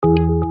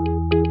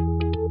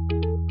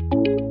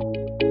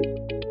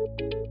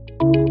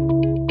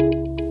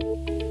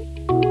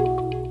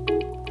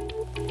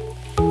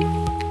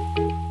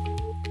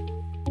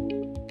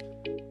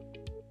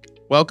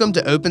Welcome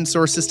to Open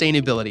Source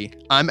Sustainability.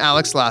 I'm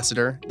Alex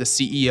Lassiter, the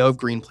CEO of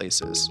Green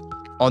Places.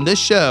 On this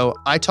show,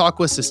 I talk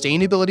with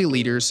sustainability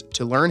leaders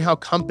to learn how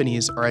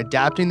companies are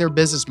adapting their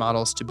business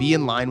models to be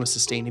in line with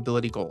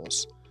sustainability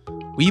goals.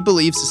 We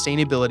believe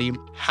sustainability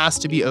has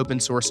to be open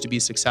source to be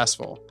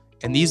successful,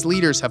 and these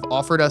leaders have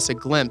offered us a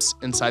glimpse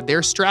inside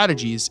their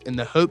strategies in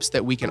the hopes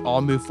that we can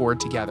all move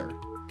forward together.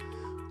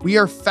 We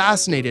are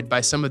fascinated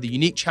by some of the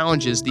unique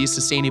challenges these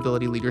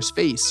sustainability leaders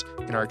face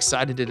and are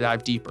excited to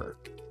dive deeper.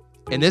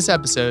 In this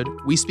episode,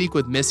 we speak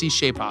with Missy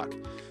Schaaphok,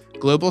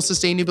 Global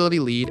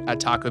Sustainability Lead at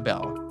Taco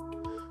Bell.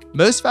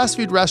 Most fast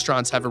food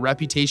restaurants have a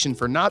reputation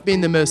for not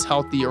being the most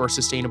healthy or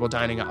sustainable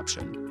dining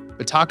option,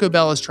 but Taco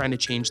Bell is trying to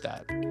change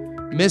that.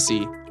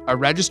 Missy, a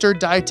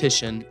registered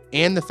dietitian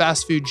and the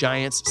fast food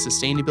giant's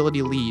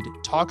sustainability lead,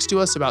 talks to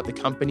us about the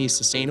company's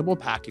sustainable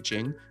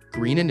packaging,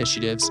 green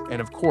initiatives,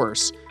 and of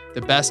course,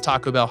 the best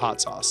Taco Bell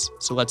hot sauce.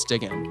 So let's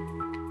dig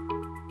in.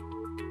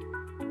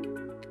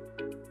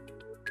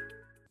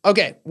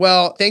 Okay,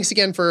 well, thanks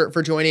again for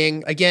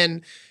joining.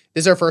 Again,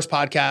 this is our first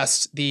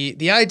podcast.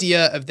 The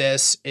idea of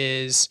this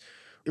is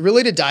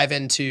really to dive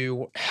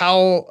into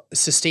how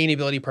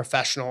sustainability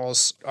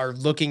professionals are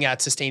looking at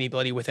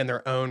sustainability within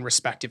their own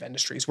respective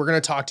industries. We're going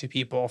to talk to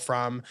people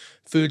from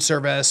food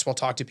service, we'll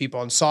talk to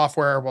people in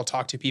software, we'll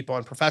talk to people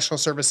in professional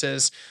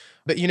services.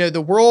 But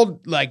the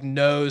world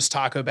knows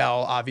Taco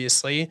Bell,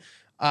 obviously.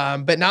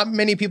 But not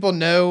many people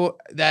know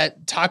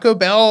that Taco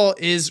Bell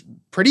is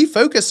pretty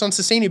focused on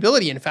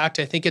sustainability. In fact,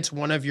 I think it's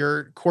one of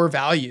your core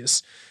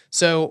values.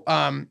 So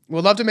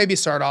we'd love to maybe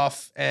start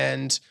off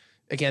and,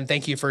 again,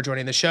 thank you for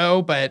joining the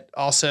show, but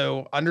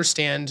also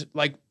understand,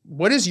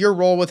 what is your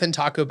role within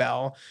Taco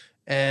Bell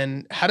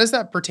and how does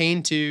that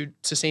pertain to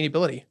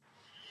sustainability?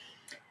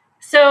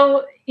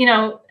 So,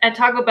 at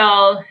Taco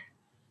Bell,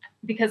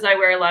 because I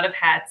wear a lot of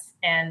hats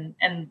and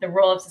the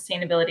role of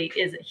sustainability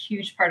is a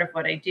huge part of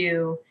what I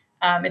do.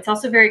 It's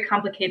also very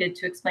complicated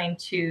to explain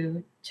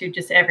to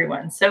just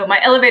everyone. So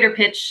my elevator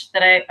pitch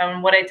what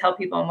I tell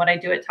people and what I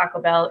do at Taco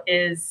Bell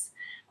is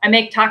I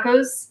make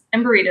tacos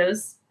and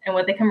burritos and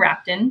what they come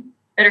wrapped in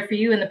better for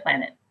you and the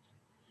planet.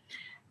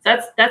 So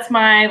that's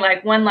my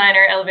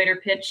one-liner elevator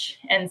pitch,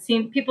 and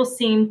people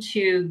seem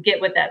to get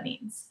what that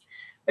means.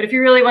 But if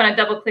you really want to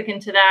double click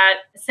into that,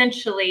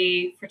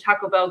 essentially for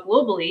Taco Bell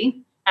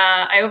globally,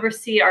 I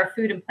oversee our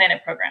food and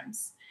planet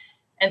programs.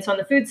 And so on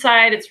the food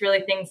side, it's really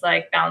things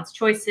like balanced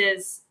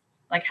choices,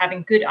 like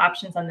having good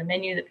options on the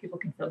menu that people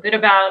can feel good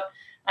about.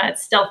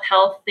 It's stealth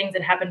health, things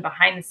that happen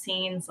behind the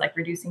scenes, like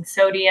reducing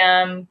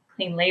sodium,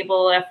 clean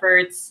label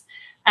efforts,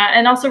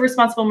 and also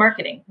responsible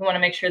marketing. We want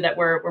to make sure that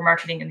we're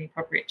marketing in the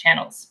appropriate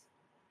channels.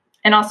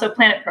 And also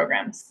planet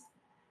programs.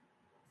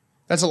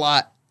 That's a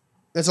lot.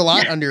 That's a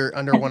lot under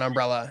one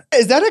umbrella.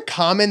 Is that a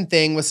common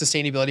thing with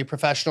sustainability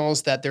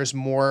professionals, that there's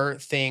more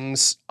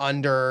things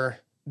under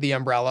the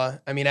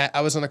umbrella? I mean, I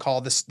was on a call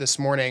this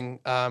morning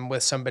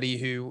with somebody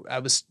who I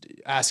was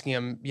asking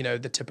him,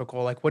 the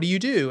typical, what do you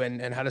do?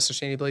 And how does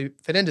sustainability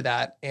fit into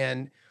that?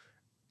 And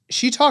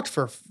she talked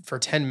for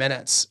 10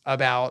 minutes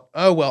about,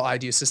 I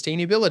do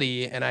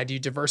sustainability and I do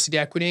diversity,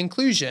 equity,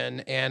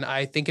 inclusion. And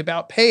I think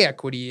about pay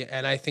equity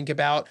and I think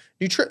about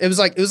nutrition. It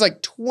was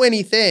like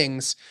 20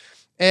 things.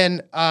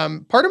 And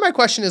part of my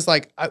question is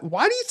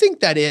why do you think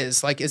that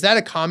is? Is that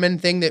a common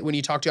thing that when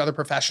you talk to other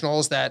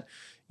professionals that,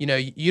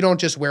 you don't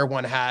just wear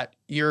one hat,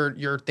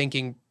 you're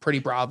thinking pretty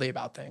broadly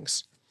about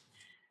things?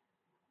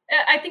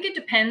 I think it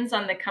depends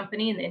on the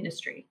company and the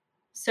industry.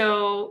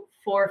 So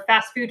for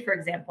fast food, for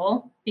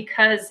example,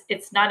 because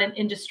it's not an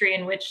industry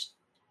in which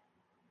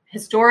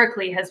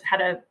historically has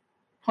had a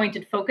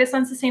pointed focus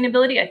on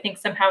sustainability, I think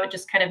somehow it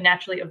just kind of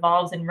naturally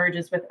evolves and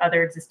merges with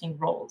other existing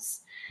roles.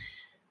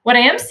 What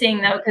I am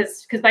seeing, though,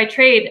 because by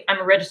trade, I'm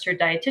a registered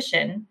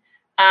dietitian,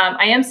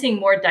 I am seeing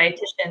more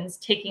dietitians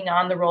taking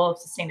on the role of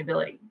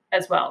sustainability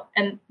as well,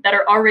 and that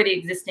are already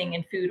existing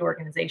in food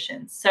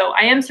organizations. So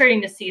I am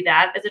starting to see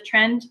that as a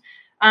trend,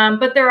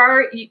 but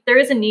there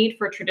is a need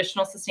for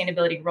traditional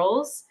sustainability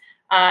roles,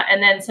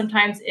 and then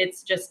sometimes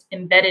it's just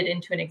embedded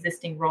into an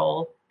existing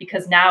role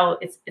because now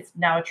it's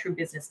now a true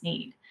business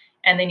need,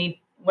 and they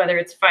need, whether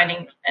it's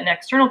finding an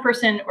external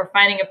person or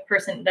finding a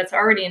person that's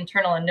already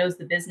internal and knows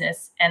the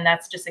business, and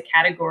that's just a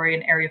category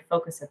and area of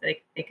focus that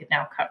they could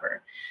now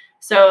cover.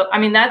 So, I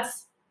mean,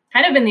 that's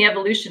kind of been the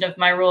evolution of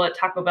my role at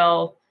Taco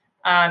Bell.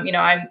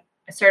 I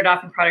started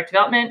off in product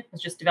development,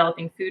 was just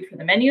developing food for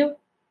the menu.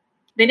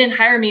 They didn't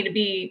hire me to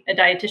be a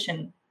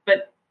dietitian,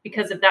 but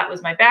because of that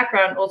was my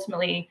background,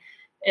 ultimately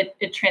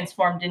it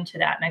transformed into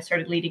that. And I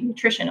started leading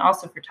nutrition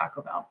also for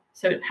Taco Bell.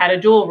 So it had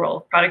a dual role,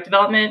 product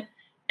development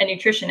and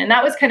nutrition. And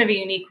that was kind of a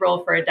unique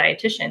role for a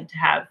dietitian to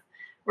have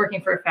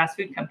working for a fast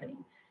food company.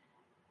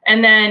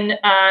 And then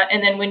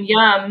when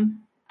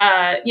Yum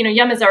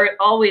has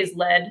always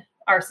led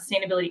our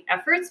sustainability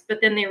efforts,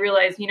 but then they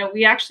realized,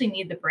 we actually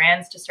need the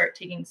brands to start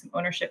taking some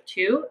ownership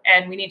too,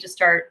 and we need to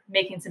start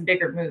making some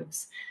bigger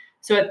moves.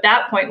 So at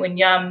that point, when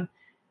Yum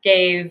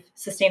gave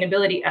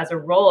sustainability as a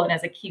role and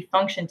as a key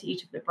function to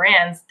each of the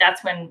brands,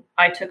 that's when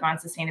I took on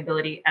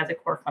sustainability as a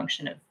core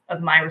function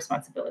of my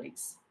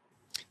responsibilities.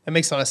 That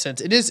makes a lot of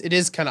sense. It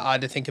is kind of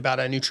odd to think about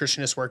a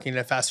nutritionist working in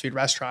a fast food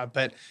restaurant,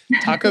 but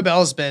Taco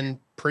Bell's been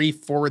pretty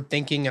forward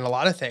thinking in a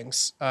lot of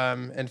things.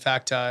 In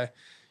fact, I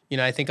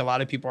think a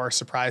lot of people are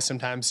surprised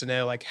sometimes to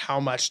know like how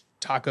much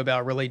Taco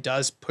Bell really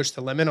does push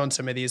the limit on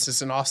some of these.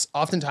 It's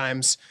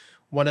oftentimes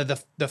one of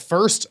the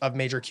first of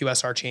major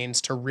QSR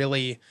chains to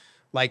really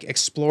like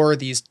explore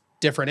these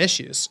different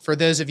issues. For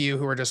those of you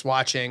who are just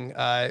watching,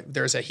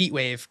 there's a heat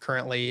wave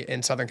currently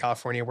in Southern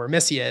California where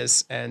Missy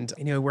is, and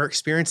we're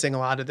experiencing a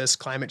lot of this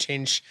climate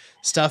change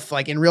stuff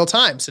like in real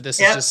time. So this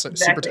is Yep, just super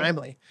exactly.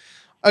 timely.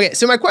 Okay,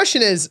 so my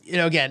question is,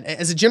 again,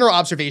 as a general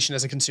observation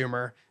as a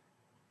consumer,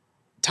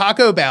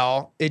 Taco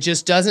Bell, it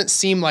just doesn't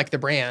seem like the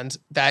brand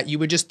that you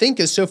would just think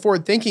is so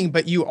forward thinking,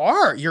 but you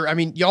are.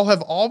 Y'all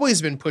have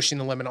always been pushing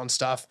the limit on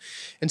stuff.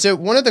 And so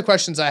one of the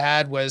questions I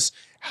had was,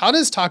 how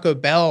does Taco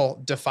Bell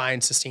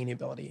define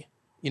sustainability?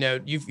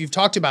 You've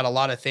talked about a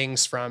lot of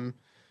things from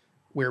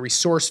where we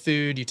source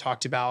food. You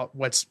talked about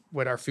what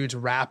our food's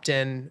wrapped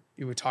in.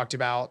 You talked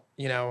about,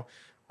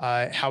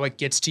 how it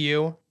gets to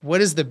you.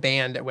 What is the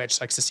band at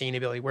which like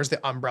sustainability, where's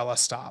the umbrella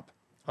stop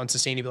on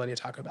sustainability at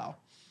Taco Bell?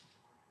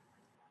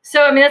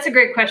 So, I mean, that's a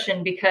great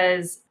question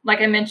because,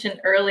 like I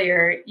mentioned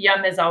earlier,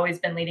 Yum has always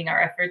been leading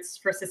our efforts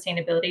for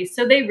sustainability.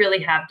 So they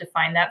really have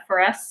defined that for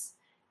us.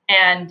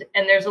 And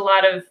there's a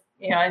lot of,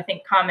 I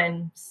think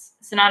common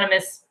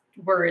synonymous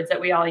words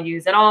that we all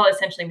use that all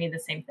essentially mean the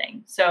same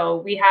thing. So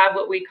we have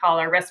what we call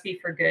our recipe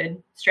for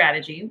good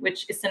strategy,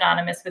 which is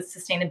synonymous with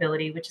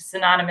sustainability, which is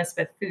synonymous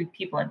with food,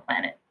 people, and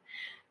planet.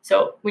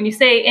 So when you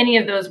say any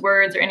of those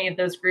words or any of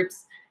those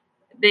groups,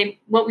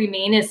 what we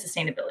mean is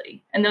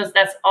sustainability. And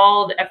that's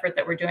all the effort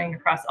that we're doing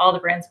across all the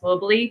brands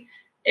globally.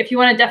 If you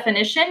want a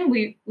definition,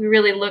 we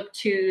really look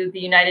to the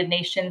United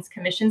Nations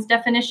Commission's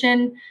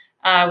definition,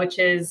 which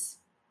is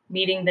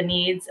meeting the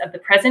needs of the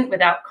present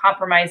without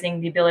compromising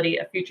the ability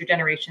of future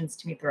generations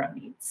to meet their own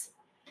needs.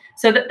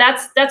 So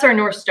that's our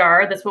North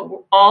Star. That's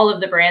what all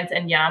of the brands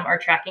and Yum are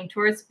tracking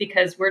towards,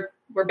 because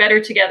we're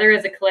better together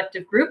as a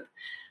collective group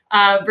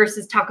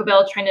versus Taco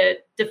Bell trying to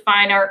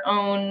define our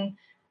own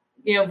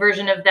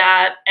version of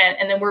that,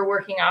 and then we're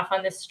working off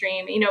on this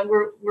stream.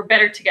 We're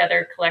better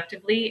together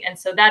collectively, and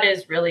so that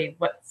is really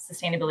what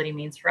sustainability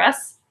means for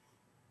us.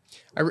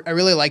 I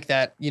really like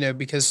that,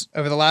 because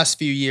over the last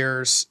few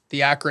years, the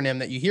acronym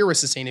that you hear with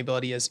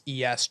sustainability is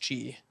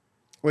ESG,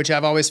 which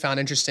I've always found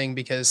interesting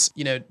because,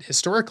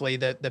 historically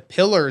the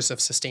pillars of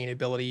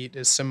sustainability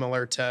is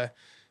similar to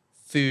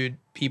food,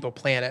 people,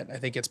 planet. I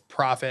think it's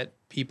profit,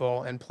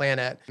 people, and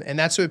planet. And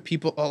that's what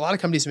a lot of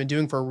companies have been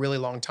doing for a really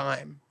long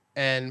time.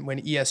 And when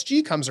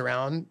ESG comes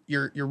around,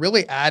 you're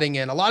really adding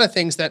in a lot of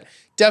things that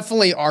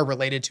definitely are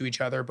related to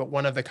each other. But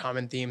one of the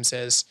common themes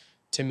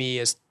to me,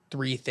 is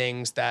three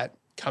things that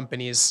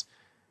companies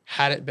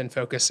hadn't been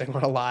focusing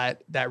on a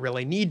lot that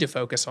really need to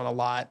focus on a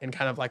lot, and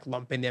kind of like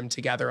lumping them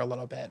together a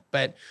little bit.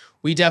 But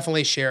we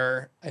definitely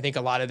share, I think,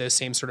 a lot of those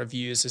same sort of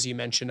views, as you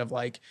mentioned, of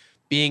like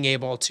being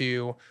able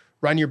to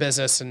run your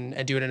business and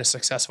do it in a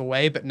successful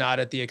way, but not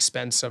at the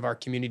expense of our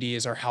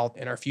communities, our health,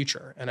 and our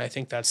future. And I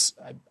think that's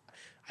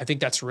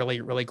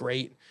really, really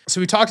great. So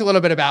we talked a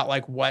little bit about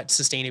like what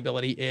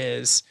sustainability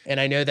is.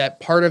 And I know that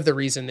part of the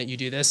reason that you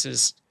do this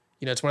is,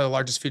 it's one of the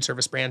largest food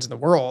service brands in the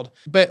world.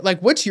 But like,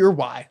 what's your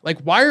why?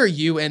 Like, why are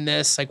you in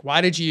this? Like, why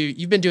did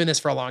you've been doing this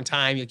for a long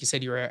time. Like you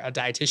said, you were a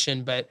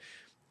dietitian, but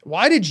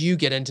why did you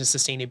get into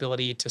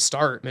sustainability to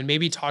start? And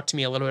maybe talk to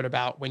me a little bit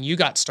about when you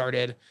got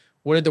started,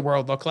 what did the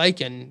world look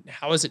like and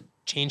how has it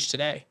changed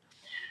today?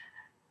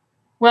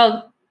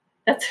 Well,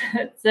 that's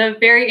a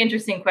very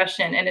interesting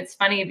question. And it's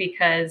funny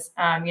because,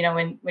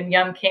 when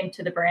Yum came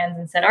to the brands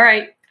and said, all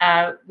right,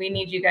 we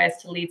need you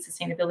guys to lead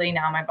sustainability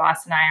now. My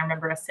boss and I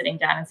remember us sitting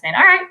down and saying,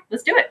 all right,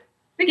 let's do it.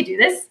 We can do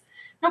this.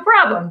 No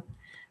problem.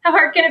 How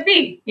hard can it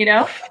be?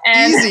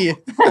 And Easy.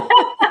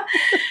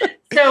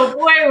 So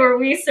boy, were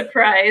we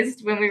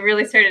surprised when we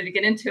really started to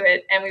get into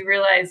it. And we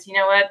realized,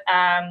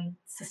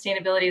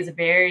 sustainability is a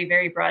very,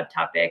 very broad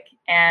topic,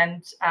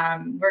 and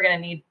we're gonna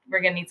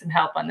need some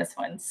help on this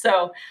one.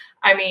 So,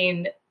 I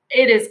mean,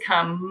 it has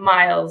come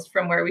miles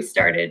from where we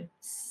started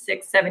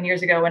 6-7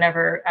 years ago.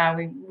 Whenever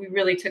we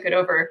really took it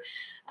over,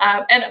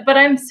 but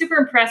I'm super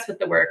impressed with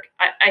the work.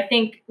 I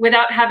think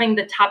without having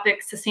the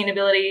topic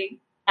sustainability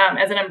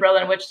as an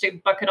umbrella in which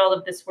to bucket all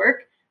of this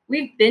work,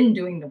 we've been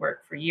doing the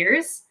work for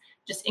years,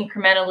 just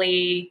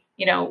incrementally.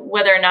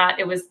 Whether or not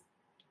it was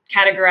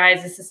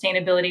categorized as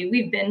sustainability,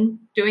 we've been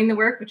doing the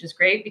work, which is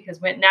great,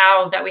 because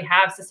now that we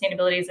have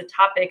sustainability as a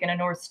topic and a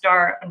North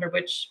Star under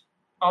which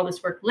all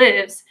this work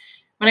lives,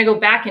 when I go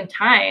back in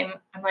time,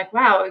 I'm like,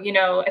 wow,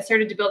 I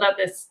started to build out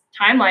this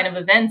timeline of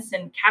events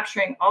and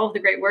capturing all of the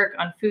great work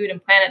on food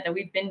and planet that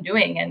we've been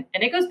doing. And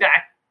it goes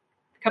back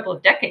a couple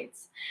of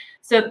decades.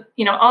 So,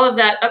 all of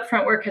that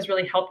upfront work has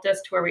really helped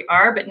us to where we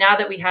are. But now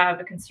that we have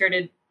a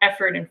concerted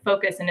effort and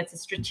focus, and it's a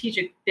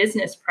strategic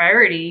business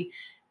priority,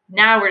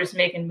 now we're just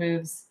making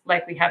moves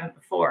like we haven't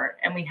before.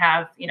 And we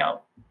have,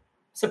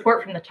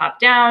 support from the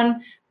top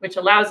down, which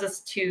allows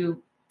us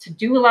to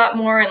do a lot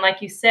more. And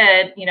like you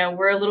said,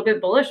 we're a little bit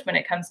bullish when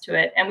it comes to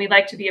it. And we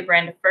like to be a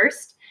brand of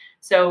first.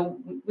 So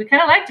we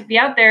kind of like to be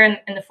out there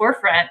in the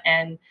forefront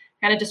and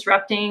kind of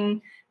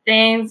disrupting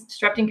things,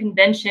 disrupting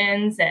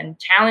conventions and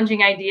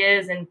challenging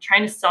ideas and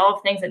trying to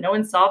solve things that no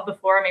one solved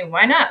before. I mean,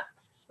 why not?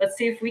 Let's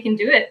see if we can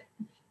do it.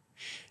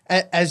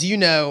 As you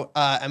know,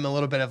 I'm a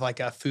little bit of like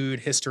a food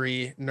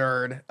history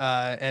nerd,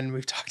 and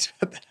we've talked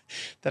about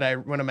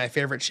that. One of my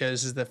favorite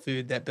shows is The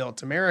Food That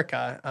Built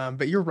America.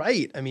 But you're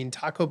right. I mean,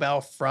 Taco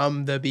Bell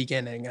from the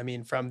beginning, I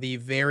mean, from the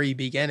very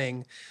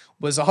beginning,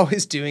 was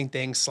always doing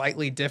things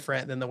slightly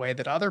different than the way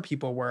that other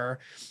people were,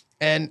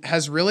 and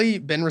has really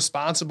been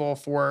responsible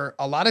for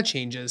a lot of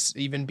changes,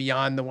 even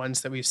beyond the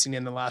ones that we've seen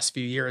in the last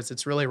few years.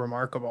 It's really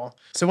remarkable.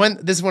 So,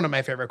 this is one of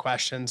my favorite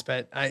questions,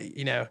 but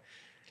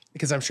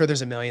because I'm sure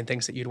there's a million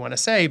things that you'd want to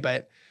say,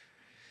 but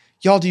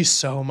y'all do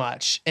so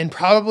much and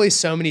probably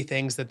so many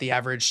things that the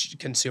average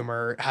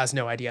consumer has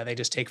no idea. They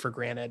just take for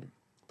granted.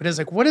 But it's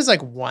like, what is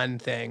like one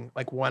thing,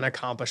 like one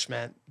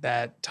accomplishment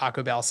that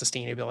Taco Bell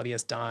sustainability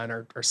has done,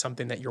 or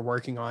something that you're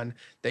working on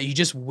that you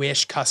just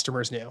wish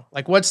customers knew?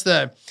 Like, what's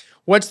the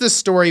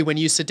story when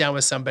you sit down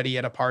with somebody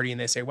at a party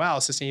and they say, wow,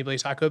 sustainability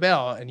Taco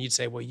Bell? And you'd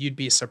say, well, you'd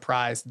be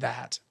surprised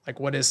that, like,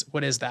 what is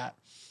that?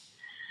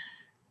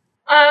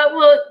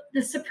 Well,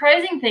 the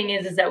surprising thing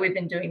is that we've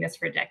been doing this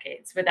for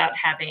decades without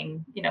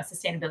having,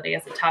 sustainability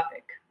as a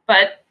topic.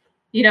 But,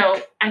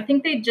 I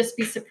think they'd just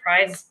be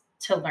surprised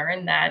to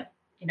learn that,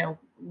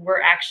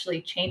 we're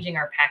actually changing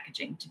our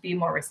packaging to be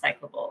more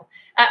recyclable.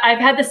 I've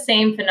had the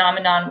same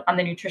phenomenon on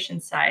the nutrition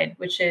side,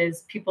 which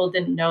is people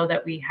didn't know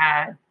that we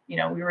had, we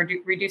were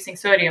reducing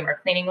sodium or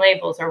cleaning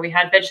labels, or we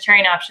had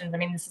vegetarian options. I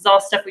mean, this is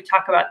all stuff we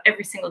talk about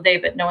every single day,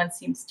 but no one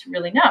seems to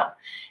really know.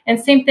 And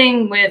same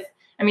thing with,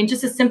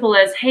 just as simple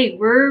as, hey,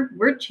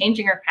 we're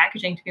changing our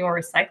packaging to be more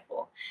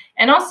recyclable.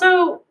 And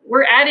also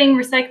we're adding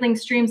recycling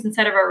streams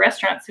inside of our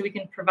restaurants so we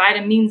can provide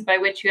a means by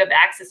which you have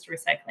access to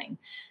recycling.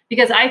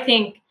 Because I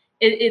think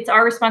it's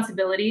our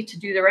responsibility to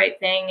do the right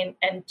thing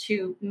and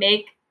to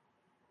make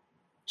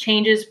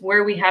changes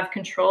where we have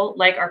control,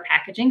 like our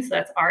packaging. So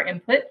that's our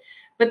input.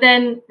 But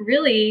then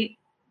really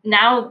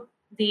now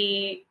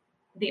the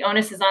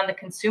onus is on the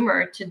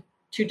consumer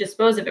to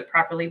dispose of it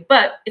properly.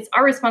 But it's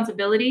our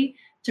responsibility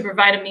to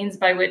provide a means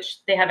by which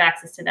they have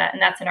access to that.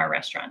 And that's in our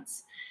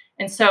restaurants.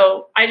 And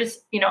so I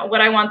just, what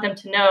I want them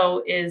to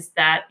know is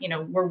that,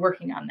 we're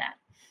working on that.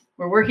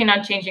 We're working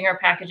on changing our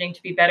packaging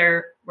to be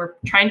better. We're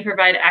trying to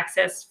provide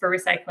access for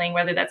recycling,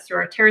 whether that's through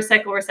our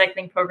TerraCycle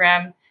recycling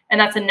program. And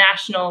that's a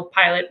national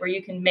pilot where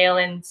you can mail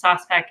in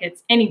sauce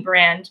packets, any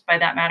brand by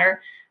that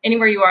matter,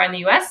 anywhere you are in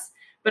the US.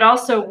 But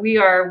also we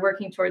are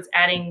working towards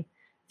adding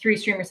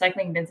 3-stream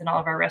recycling bins in all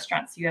of our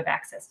restaurants. So you have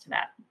access to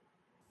that.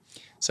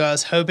 So I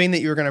was hoping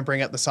that you were going to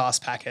bring up the sauce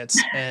packets,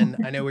 and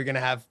I know we're going to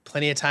have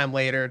plenty of time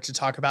later to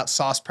talk about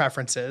sauce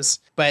preferences,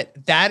 but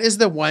that is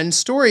the one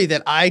story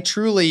that I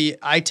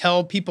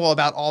tell people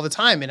about all the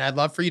time. And I'd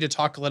love for you to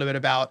talk a little bit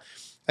about,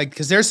 like,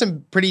 because there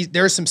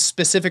are some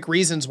specific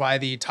reasons why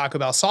the Taco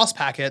Bell sauce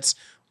packets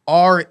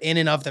are in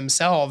and of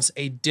themselves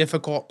a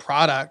difficult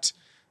product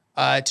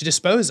to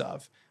dispose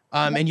of.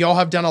 And y'all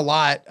have done a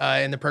lot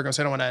in the program,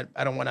 so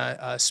I don't want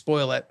to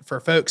spoil it for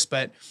folks,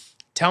 but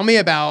tell me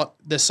about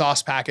the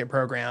sauce packet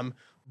program.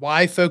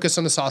 Why focus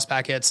on the sauce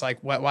packets? Like,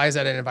 why is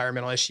that an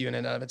environmental issue in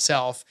and of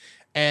itself?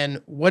 And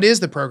what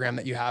is the program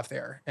that you have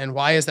there? And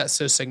why is that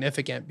so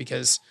significant?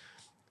 Because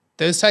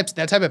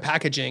that type of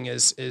packaging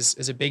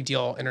is a big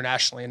deal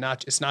internationally, and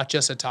it's not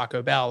just a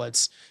Taco Bell.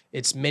 It's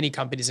many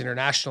companies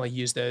internationally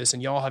use those,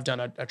 and y'all have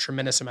done a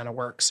tremendous amount of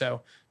work.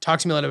 So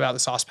talk to me a little about the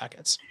sauce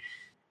packets.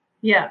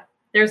 Yeah,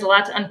 there's a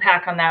lot to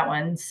unpack on that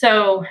one.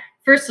 So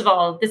first of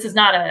all, this is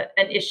not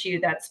an issue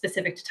that's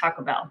specific to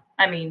Taco Bell.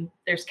 I mean,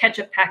 there's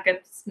ketchup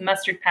packets,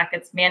 mustard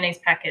packets, mayonnaise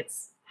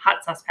packets,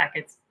 hot sauce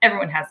packets.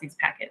 Everyone has these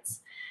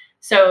packets.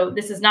 So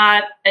this is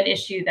not an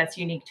issue that's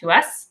unique to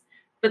us.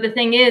 But the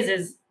thing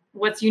is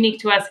what's unique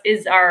to us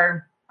is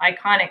our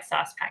iconic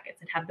sauce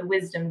packets that have the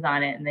wisdoms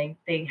on it. And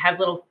they have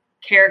little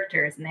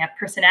characters and they have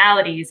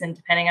personalities. And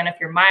depending on if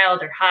you're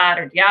mild or hot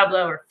or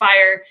Diablo or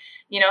fire,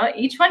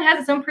 each one has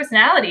its own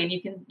personality,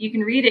 and you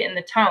can read it in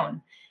the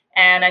tone.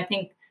 And I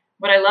think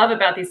what I love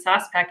about these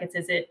sauce packets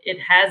is it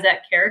has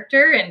that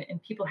character,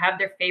 and people have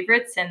their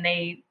favorites, and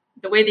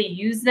the way they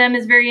use them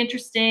is very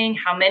interesting.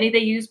 How many they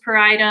use per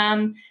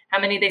item, how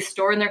many they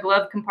store in their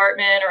glove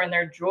compartment or in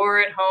their drawer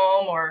at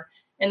home or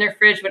in their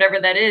fridge, whatever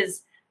that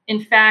is.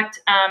 In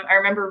fact, I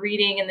remember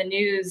reading in the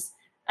news,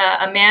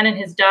 a man and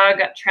his dog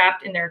got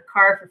trapped in their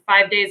car for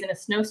 5 days in a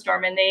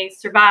snowstorm, and they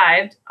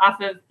survived off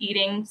of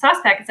eating sauce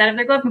packets out of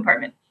their glove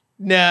compartment.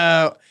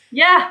 No.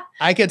 Yeah.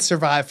 I could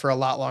survive for a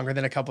lot longer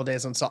than a couple of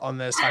days on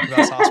those Taco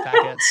Bell sauce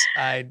packets.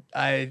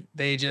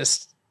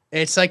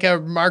 It's like a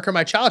mark of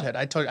my childhood.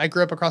 I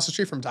grew up across the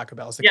street from Taco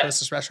Bell. It's the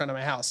closest restaurant to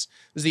my house.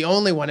 It was the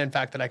only one, in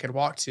fact, that I could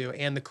walk to,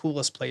 and the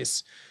coolest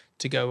place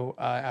to go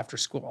after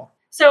school.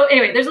 So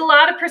anyway, there's a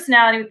lot of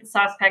personality with the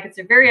sauce packets.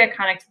 They're very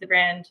iconic to the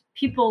brand.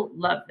 People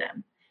love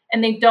them,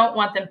 and they don't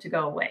want them to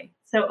go away.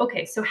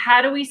 So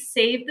how do we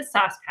save the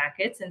sauce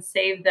packets and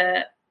save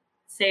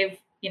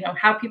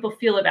how people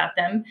feel about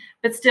them,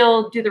 but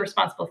still do the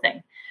responsible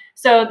thing?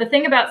 So the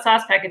thing about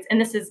sauce packets,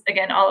 and this is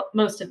again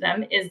most of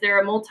them, is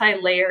they're a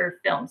multi-layer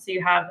film. So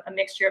you have a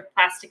mixture of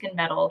plastic and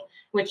metal,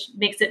 which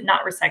makes it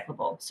not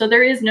recyclable. So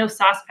there is no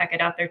sauce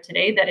packet out there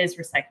today that is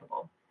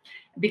recyclable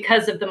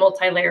because of the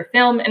multi-layer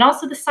film and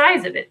also the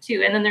size of it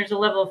too. And then there's a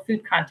level of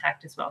food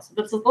contact as well. So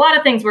there's a lot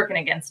of things working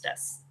against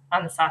us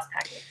on the sauce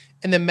packet.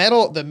 And the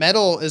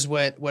metal is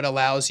what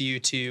allows you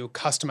to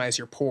customize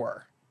your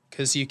pour,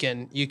 because you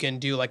can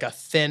do like a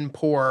thin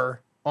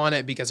pour on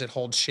it because it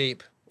holds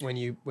shape when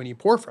you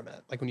pour from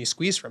it, like when you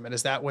squeeze from it.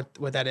 Is that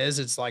what that is?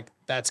 It's like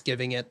that's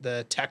giving it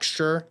the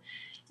texture.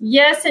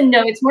 Yes and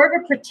no. It's more of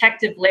a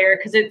protective layer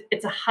because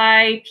it's a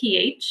high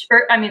pH,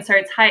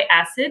 it's high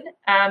acid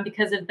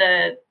because of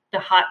the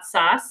hot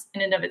sauce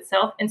in and of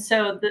itself. And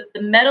so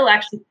the metal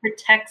actually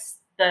protects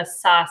the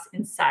sauce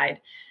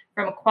inside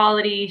from a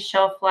quality,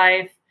 shelf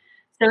life.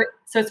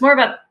 So it's more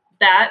about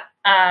that,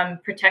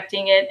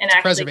 protecting it and it's actually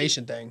a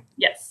preservation thing.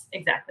 Yes,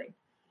 exactly.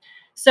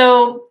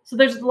 So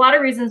there's a lot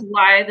of reasons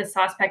why the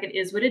sauce packet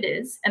is what it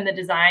is and the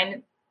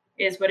design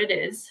is what it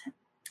is.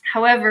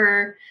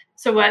 However,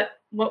 so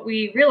what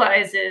we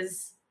realize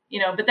is,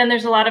 but then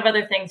there's a lot of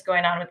other things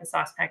going on with the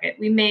sauce packet.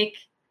 We make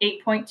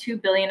 8.2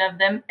 billion of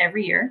them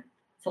every year.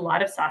 It's a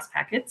lot of sauce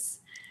packets.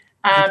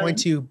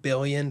 8.2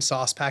 billion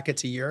sauce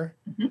packets a year?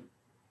 Mm-hmm.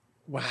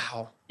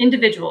 Wow.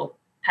 Individual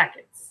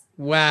packets.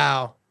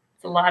 Wow.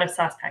 It's a lot of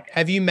sauce packets.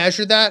 Have you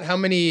measured that? How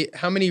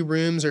many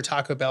rooms or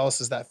Taco Bells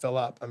does that fill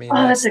up? I mean,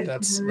 that's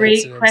a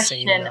great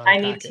question. I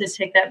need to packets.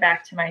 take that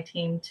back to my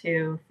team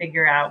to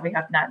figure out. We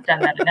have not done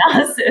that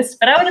analysis,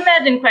 but I would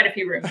imagine quite a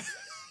few rooms.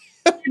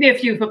 Maybe a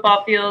few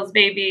football fields,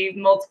 maybe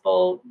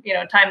multiple,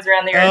 times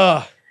around the earth.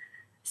 Ugh.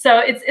 So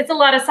it's a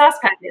lot of sauce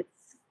packets.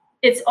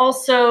 It's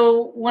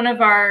also one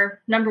of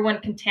our number one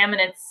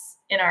contaminants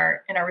in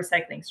our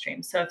recycling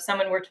stream. So if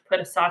someone were to put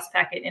a sauce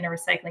packet in a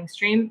recycling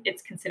stream,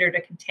 it's considered a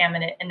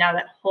contaminant. And now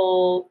that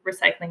whole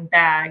recycling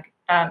bag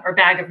or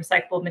bag of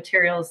recyclable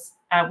materials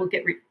will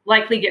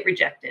likely get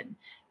rejected.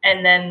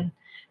 And then,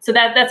 so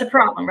that's a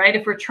problem, right?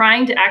 If we're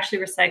trying to actually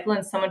recycle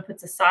and someone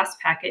puts a sauce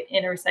packet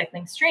in a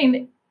recycling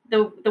stream,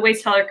 the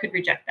waste hauler could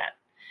reject that.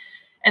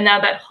 And now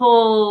that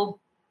whole,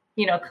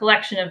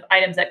 collection of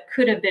items that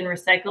could have been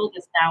recycled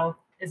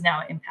is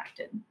now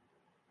impacted.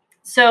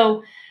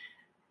 So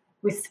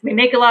we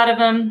make a lot of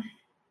them.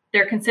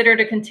 They're considered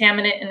a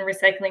contaminant in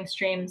recycling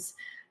streams.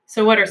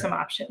 So what are some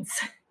options?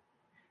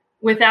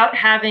 Without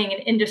having an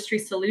industry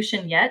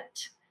solution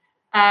yet,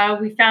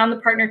 we found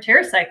the partner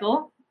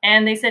TerraCycle,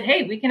 and they said,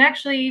 hey, we can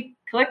actually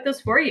collect those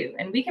for you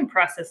and we can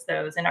process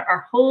those. And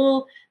their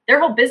whole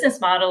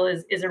business model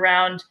is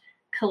around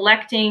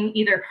collecting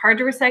either hard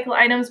to recycle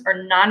items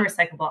or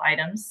non-recyclable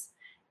items.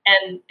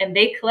 And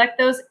they collect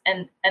those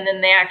and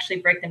then they actually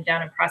break them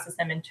down and process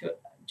them into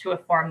a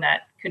form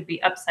that could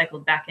be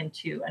upcycled back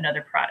into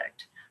another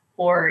product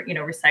or,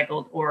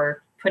 recycled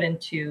or put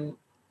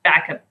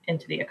back up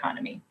into the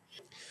economy.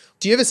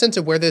 Do you have a sense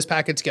of where those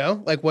packets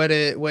go? Like have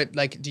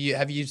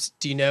you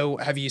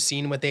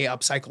seen what they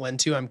upcycle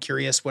into? I'm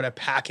curious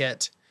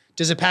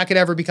does a packet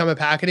ever become a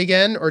packet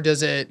again, or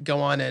does it go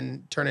on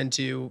and turn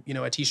into,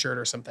 a t-shirt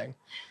or something?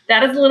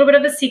 That is a little bit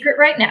of a secret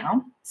right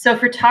now. So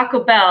for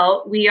Taco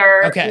Bell,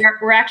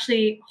 we're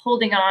actually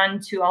holding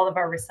on to all of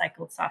our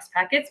recycled sauce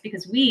packets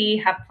because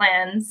we have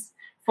plans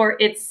for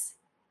its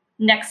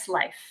next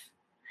life.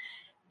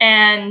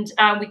 And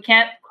we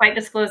can't quite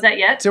disclose that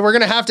yet. So we're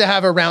going to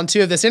have a round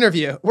 2 of this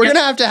interview. We're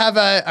going to have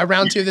a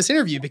round 2 of this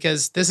interview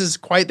because this is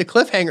quite the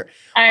cliffhanger.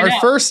 Our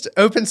first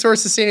open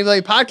source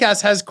sustainability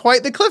podcast has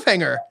quite the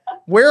cliffhanger.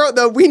 We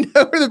know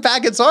where the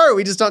packets are.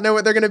 We just don't know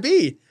what they're going to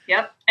be.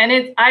 Yep.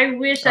 And I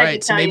wish I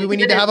could tell you. So maybe we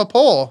need to have a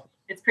poll.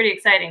 It's pretty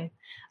exciting.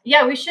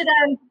 Yeah, we should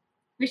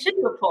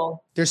do a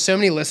poll. There's so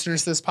many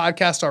listeners to this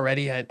podcast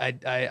already.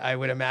 I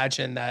would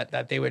imagine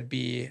that they would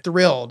be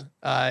thrilled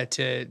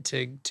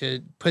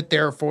to put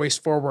their voice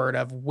forward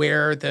of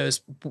where these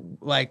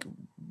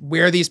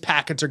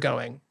packets are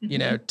going.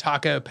 Mm-hmm.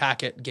 Taco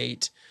packet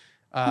gate.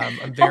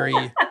 I'm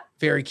very,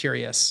 very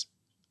curious.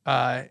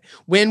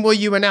 When will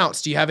you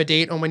announce? Do you have a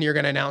date on when you're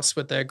going to announce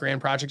what the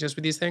grand project is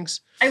with these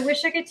things? I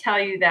wish I could tell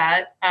you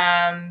that.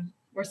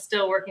 We're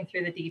still working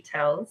through the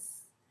details.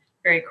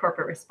 Very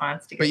corporate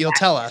response. But you'll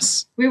tell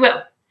us. We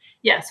will.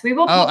 Yes, we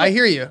will. I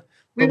hear you.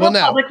 We will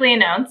publicly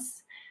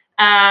announce.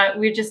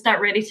 We're just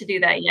not ready to do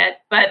that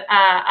yet. But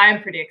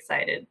I'm pretty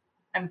excited.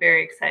 I'm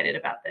very excited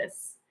about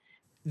this.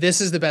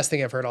 This is the best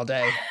thing I've heard all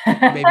day,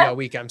 maybe all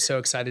week. I'm so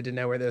excited to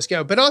know where those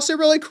go, but also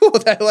really cool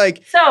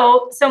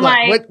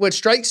that what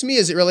strikes me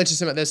as it relates to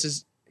some of this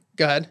is,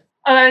 go ahead.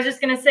 Oh, I was just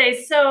going to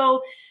say,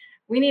 so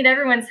we need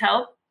everyone's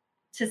help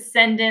to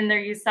send in their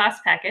used sauce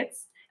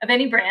packets of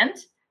any brand,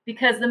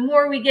 because the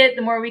more we get,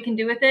 the more we can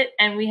do with it.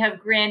 And we have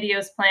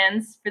grandiose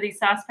plans for these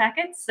sauce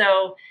packets.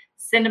 So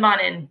send them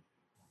on in.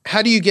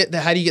 How do you get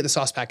the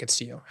sauce packets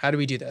to you? How do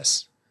we do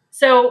this?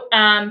 So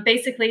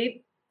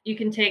basically, you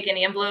can take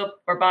any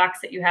envelope or box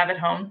that you have at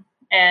home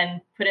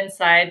and put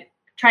inside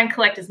try and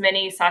collect as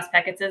many sauce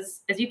packets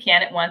as you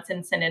can at once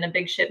and send in a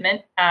big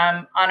shipment.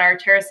 On our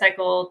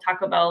TerraCycle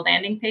Taco Bell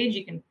landing page,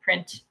 you can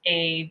print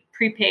a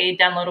prepaid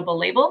downloadable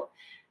label,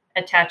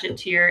 attach it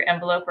to your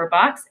envelope or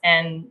box,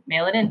 and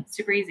mail it in.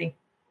 Super easy.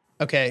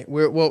 Okay,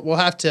 we'll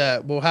have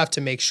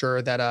to make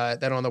sure that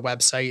that on the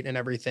website and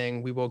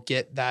everything, we will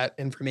get that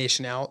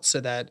information out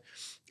so that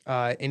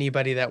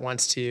anybody that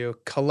wants to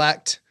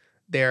collect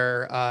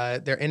their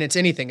and it's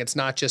anything. It's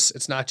not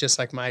just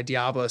like my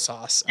Diablo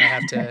sauce. I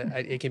have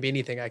to. It can be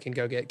anything. I can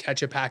go get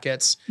ketchup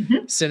packets.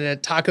 Send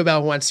it. Taco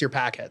Bell wants your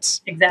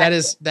packets.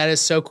 Exactly. That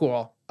is so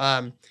cool.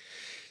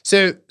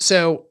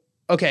 So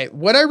okay,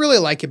 what I really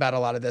like about a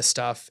lot of this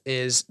stuff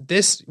is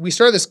this. We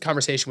started this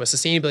conversation with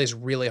sustainability is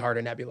really hard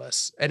and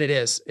nebulous, and it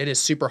is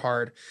super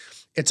hard.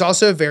 It's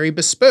also very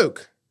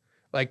bespoke.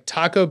 Like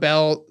Taco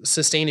Bell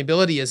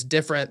sustainability is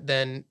different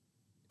than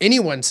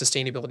anyone's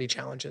sustainability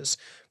challenges.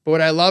 But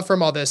what I love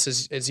from all this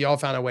is y'all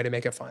found a way to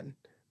make it fun.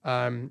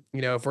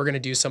 If we're going to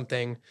do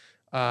something,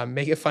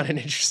 make it fun and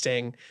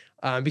interesting,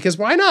 because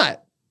why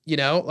not?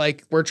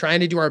 Like we're trying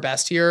to do our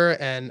best here.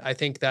 And I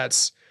think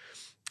that's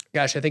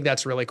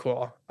really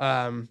cool.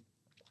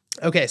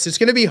 Okay. So it's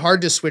going to be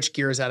hard to switch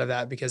gears out of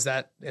that because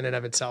that in and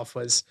of itself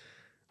was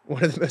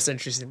one of the most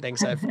interesting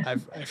things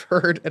I've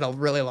heard in a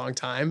really long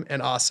time,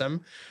 and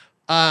awesome.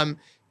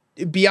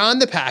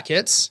 Beyond the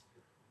packets,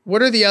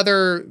 what are the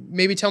other,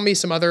 maybe tell me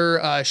some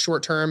other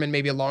short-term and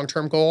maybe a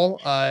long-term goal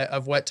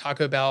of what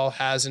Taco Bell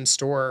has in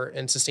store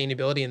in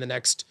sustainability in the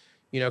next,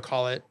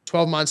 call it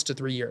 12 months to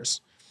 3 years?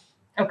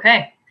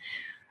 Okay.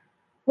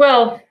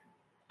 Well,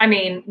 I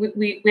mean,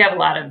 we have a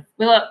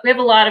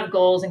lot of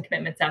goals and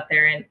commitments out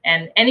there,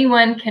 and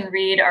anyone can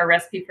read our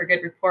Recipe for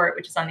Good report,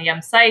 which is on the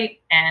Yum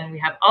site, and we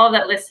have all of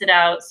that listed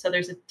out. So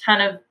there's a ton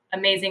of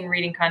amazing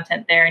reading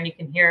content there, and you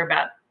can hear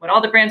about what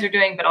all the brands are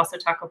doing, but also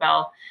Taco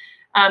Bell.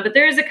 But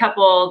there is a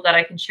couple that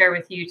I can share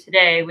with you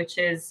today, which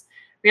is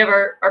we have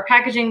our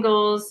packaging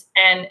goals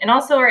and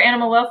also our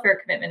animal welfare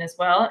commitment as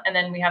well. And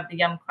then we have the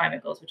Yum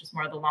climate goals, which is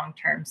more of the long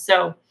term.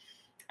 So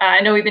I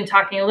know we've been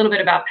talking a little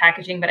bit about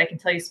packaging, but I can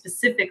tell you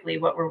specifically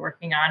what we're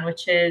working on,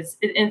 which is,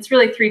 it's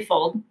really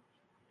threefold.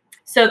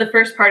 So the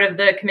first part of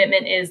the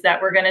commitment is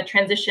that we're going to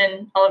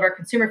transition all of our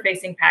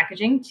consumer-facing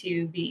packaging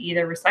to be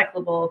either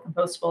recyclable,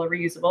 compostable, or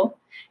reusable.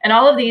 And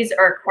all of these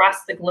are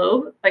across the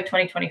globe by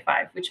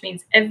 2025, which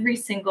means every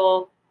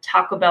single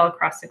Taco Bell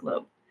across the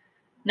globe,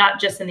 not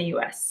just in the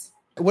US.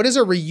 What does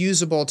a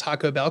reusable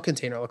Taco Bell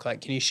container look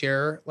like? Can you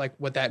share like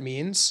what that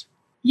means?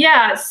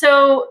 Yeah,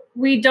 so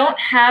we don't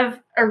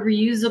have a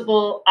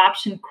reusable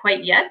option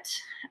quite yet,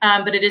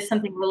 but it is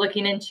something we're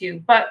looking into.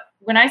 But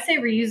when I say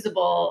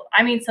reusable,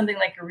 I mean something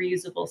like a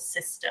reusable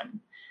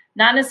system,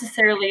 not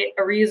necessarily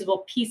a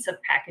reusable piece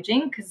of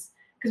packaging, because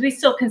we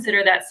still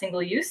consider that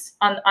single use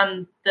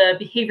on the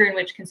behavior in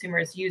which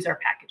consumers use our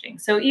packaging.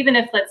 So even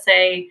if, let's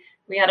say,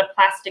 we had a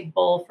plastic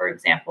bowl, for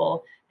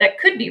example, that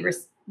could be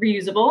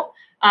reusable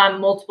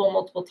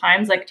multiple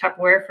times, like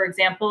Tupperware, for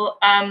example,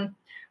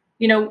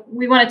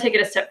 we want to take it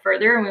a step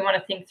further, and we want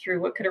to think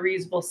through what could a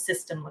reusable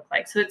system look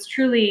like. So it's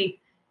truly,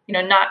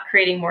 not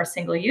creating more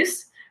single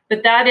use.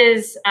 But that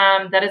is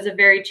a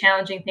very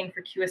challenging thing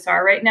for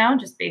QSR right now,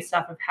 just based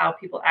off of how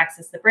people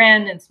access the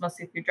brand. And it's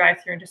mostly through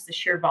drive-through and just the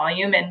sheer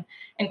volume.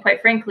 And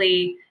quite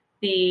frankly,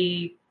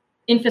 the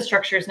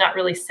infrastructure is not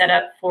really set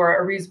up for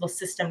a reusable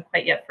system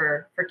quite yet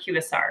for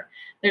QSR.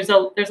 There's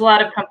a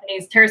lot of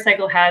companies.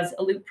 TerraCycle has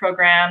a loop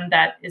program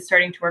that is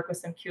starting to work with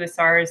some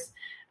QSRs.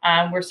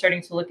 We're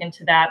starting to look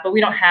into that, but we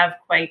don't have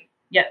quite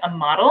yet a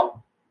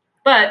model.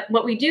 But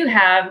what we do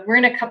have, we're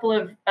in a couple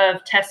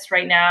of tests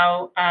right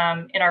now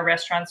in our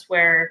restaurants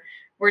where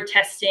we're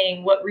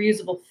testing what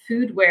reusable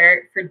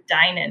foodware for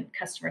dine-in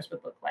customers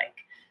would look like.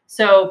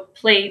 So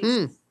plates,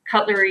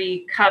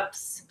 cutlery,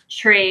 cups,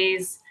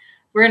 trays.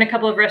 We're in a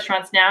couple of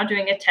restaurants now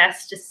doing a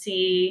test to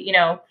see,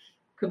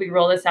 could we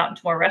roll this out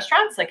into more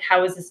restaurants? Like,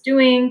 how is this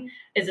doing?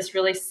 Is this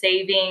really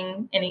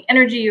saving any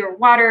energy or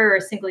water or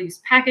single-use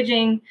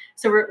packaging?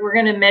 So we're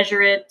going to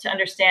measure it to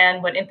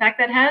understand what impact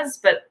that has.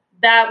 But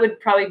that would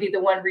probably be the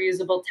one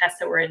reusable test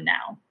that we're in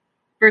now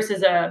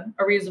versus a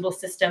reusable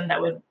system that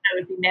would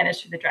be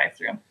managed through the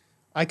drive-through.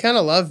 I kind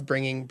of love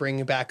bringing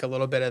back a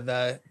little bit of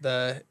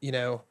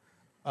the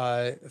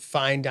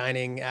fine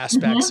dining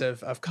aspects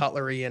of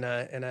cutlery in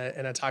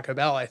a Taco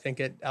Bell. I think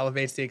it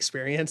elevates the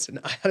experience.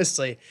 And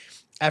honestly,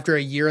 after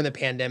a year in the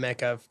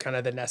pandemic of kind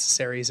of the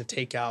necessaries of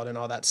takeout and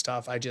all that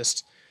stuff, I don't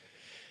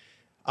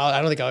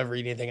think I'll ever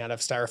eat anything out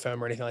of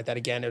styrofoam or anything like that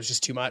again. It was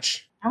just too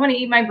much. I want to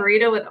eat my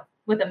burrito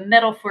with a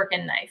metal fork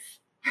and knife.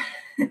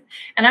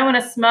 And I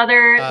want to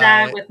smother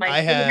that with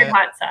my favorite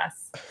hot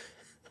sauce.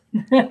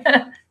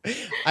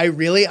 I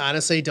really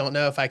honestly don't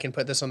know if I can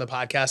put this on the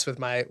podcast with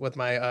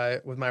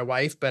my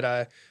wife,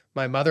 but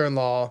my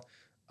mother-in-law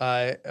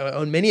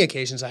on many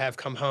occasions I have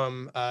come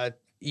home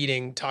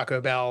eating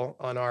Taco Bell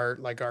on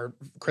our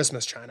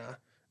Christmas china.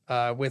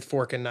 with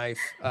fork and knife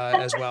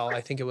as well.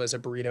 I think it was a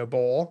burrito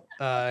bowl,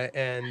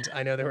 and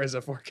I know there was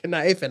a fork and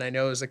knife, and I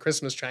know it was a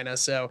Christmas china.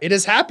 So it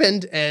has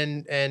happened,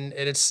 and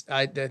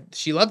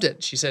she loved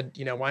it. She said,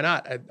 why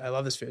not? I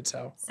love this food,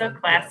 so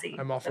classy.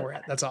 I'm all so for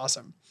classy. it. That's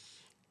awesome.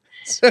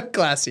 So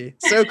classy,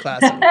 so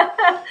classy.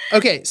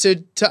 Okay, so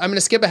I'm going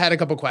to skip ahead a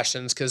couple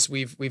questions because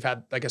we've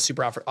had like a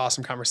super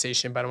awesome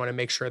conversation, but I want to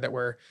make sure that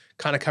we're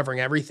kind of covering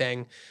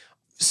everything.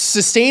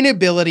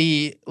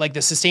 Sustainability, like the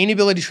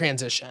sustainability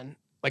transition,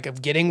 like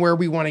of getting where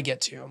we want to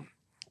get to,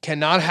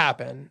 cannot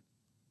happen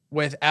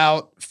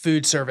without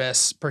food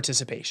service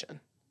participation.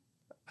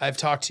 I've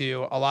talked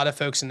to a lot of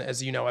folks, and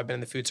as you know, I've been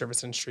in the food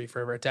service industry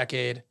for over a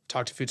decade,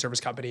 talked to food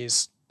service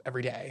companies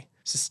every day.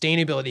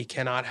 Sustainability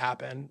cannot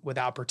happen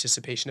without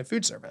participation of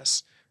food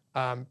service.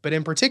 But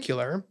in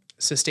particular,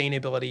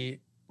 sustainability,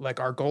 like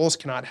our goals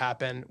cannot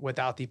happen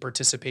without the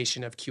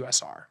participation of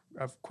QSR,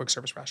 of quick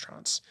service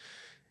restaurants.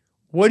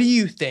 What do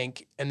you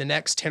think in the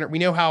next 10, we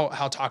know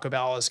how Taco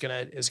Bell is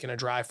gonna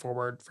drive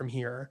forward from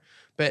here,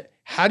 but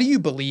how do you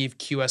believe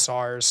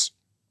QSRs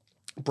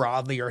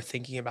broadly are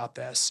thinking about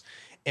this?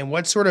 And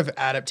what sort of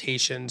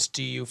adaptations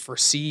do you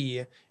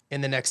foresee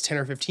in the next 10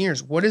 or 15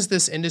 years? What does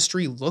this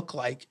industry look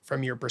like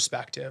from your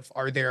perspective?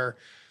 Are there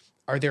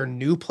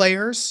new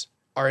players?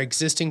 Are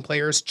existing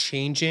players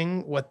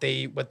changing what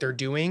they're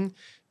doing?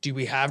 Do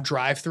we have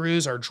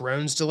drive-throughs? Are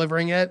drones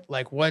delivering it?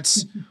 Like what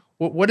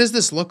does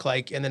this look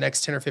like in the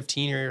next 10 or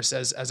 15 years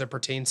as it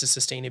pertains to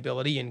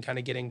sustainability and kind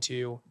of getting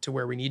to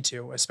where we need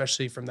to,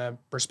 especially from the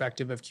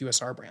perspective of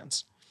QSR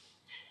brands?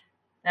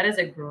 That is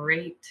a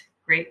great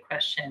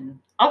question.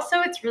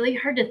 Also, it's really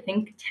hard to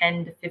think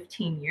 10 to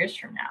 15 years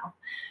from now.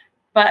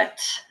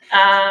 But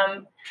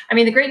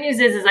the great news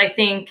is I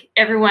think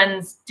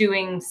everyone's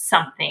doing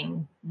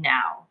something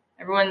now.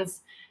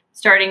 Everyone's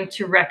starting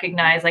to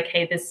recognize like,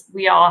 hey,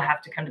 we all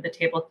have to come to the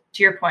table.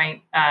 To your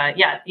point,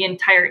 the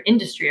entire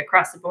industry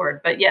across the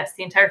board. But yes,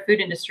 the entire food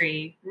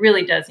industry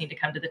really does need to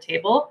come to the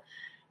table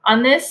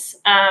on this.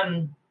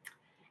 And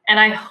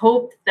my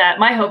hope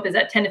is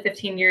that 10 to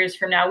 15 years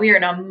from now, we are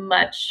in a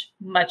much,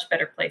 much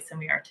better place than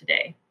we are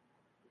today,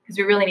 because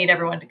we really need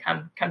everyone to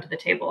come to the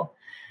table.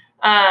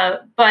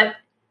 But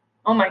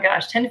oh my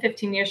gosh, 10 to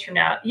 15 years from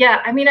now.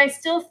 Yeah. I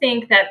still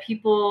think that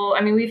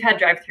we've had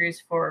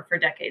drive-throughs for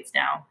decades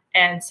now.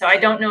 And so I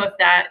don't know if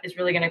that is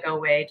really going to go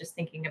away, just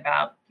thinking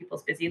about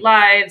people's busy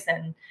lives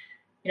and,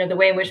 the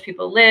way in which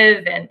people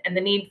live and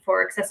the need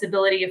for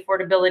accessibility,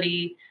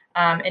 affordability,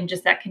 and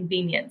just that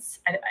convenience.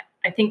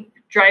 I think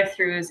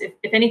drive-throughs,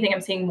 if anything,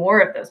 I'm seeing more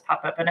of those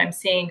pop up, and I'm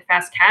seeing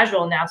fast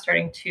casual now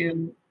starting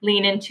to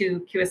lean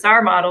into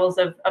QSR models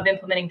of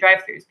implementing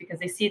drive-throughs because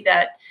they see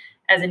that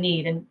as a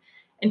need.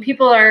 And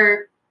people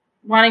are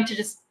wanting to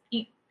just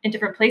eat in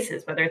different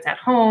places, whether it's at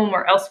home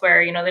or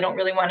elsewhere. They don't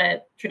really want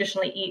to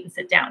traditionally eat and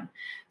sit down.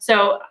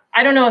 So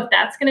I don't know if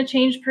that's going to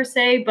change per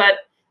se, but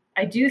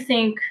I do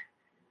think,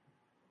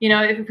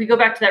 if we go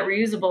back to that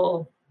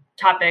reusable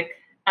topic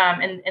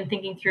and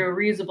thinking through a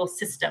reusable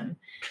system,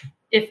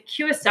 if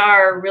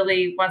QSR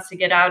really wants to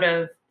get out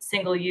of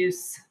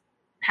single-use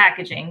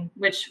packaging,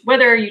 which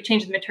whether you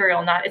change the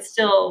material or not, it's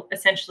still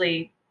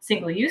essentially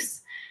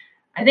single-use,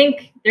 I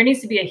think there needs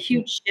to be a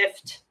huge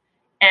shift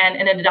and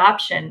an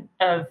adoption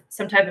of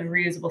some type of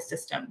reusable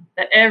system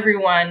that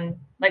everyone,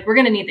 like we're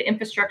going to need the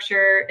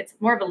infrastructure. It's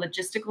more of a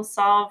logistical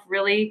solve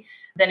really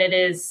than it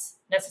is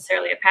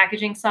necessarily a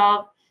packaging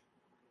solve.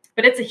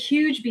 But it's a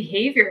huge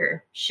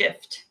behavior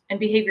shift and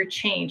behavior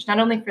change, not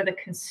only for the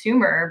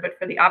consumer, but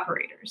for the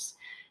operators.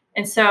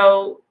 And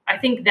so I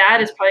think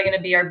that is probably going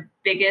to be our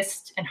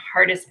biggest and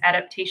hardest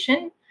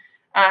adaptation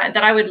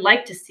that I would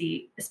like to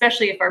see,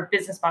 especially if our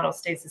business model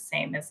stays the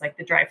same as like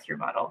the drive-through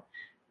model,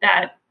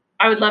 that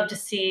I would love to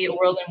see a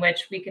world in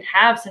which we could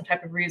have some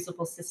type of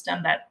reusable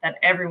system that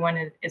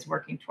everyone is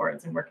working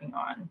towards and working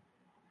on.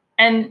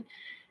 And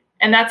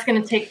that's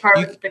going to take part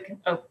of the,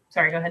 oh,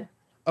 sorry, go ahead.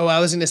 Oh, I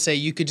was going to say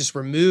you could just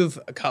remove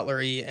a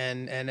cutlery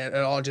and it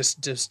all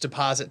just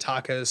deposit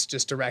tacos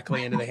just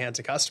directly into the hands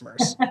of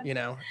customers,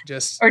 or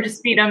just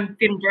feed them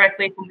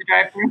directly from the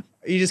drive-thru.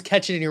 You just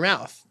catch it in your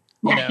mouth.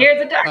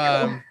 Here's a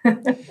taco.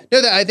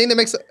 I think that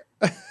makes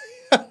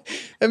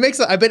it makes,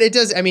 but it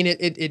does.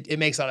 It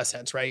makes a lot of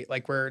sense, right?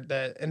 Like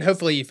and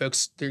hopefully you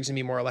folks, there's gonna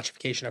be more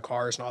electrification of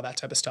cars and all that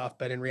type of stuff.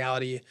 But in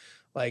reality,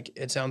 like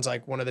it sounds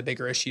like one of the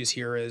bigger issues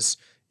here is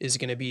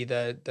going to be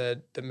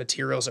the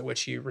materials at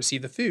which you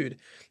receive the food.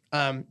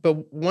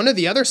 But one of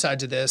the other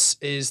sides of this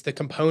is the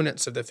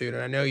components of the food.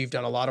 And I know you've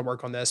done a lot of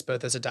work on this,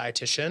 both as a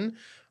dietitian.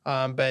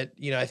 But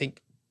I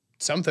think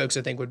some folks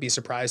would be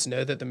surprised to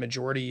know that the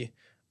majority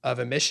of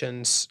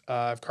emissions,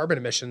 of carbon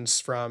emissions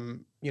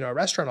from, a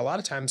restaurant a lot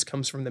of times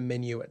comes from the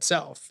menu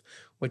itself,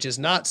 which is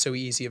not so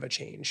easy of a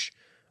change.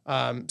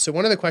 So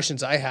one of the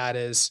questions I had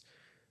is,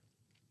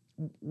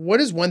 what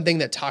is one thing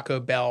that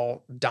Taco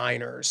Bell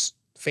diners,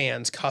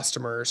 fans,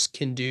 customers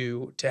can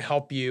do to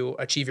help you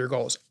achieve your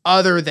goals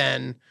other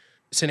than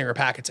sending your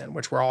packets in,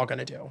 which we're all going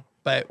to do?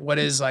 But what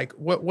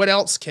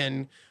else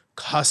can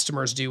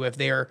customers do if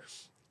they're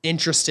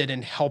interested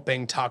in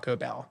helping Taco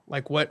Bell?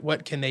 Like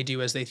what can they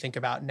do as they think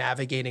about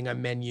navigating a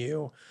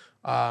menu,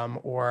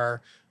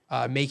 or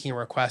making a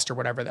request or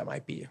whatever that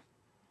might be?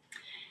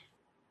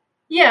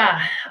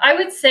 Yeah, I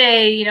would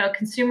say,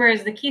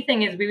 consumers, the key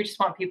thing is we just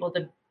want people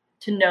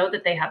to know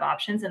that they have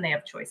options and they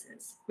have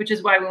choices, which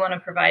is why we want to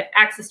provide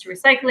access to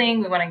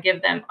recycling. We want to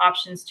give them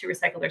options to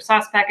recycle their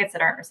sauce packets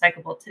that aren't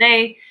recyclable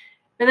today.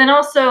 But then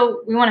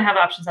also we want to have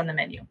options on the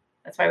menu.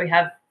 That's why we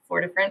have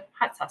 4 different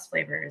hot sauce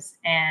flavors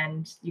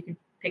and you can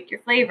pick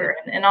your flavor.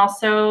 And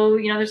also,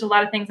 there's a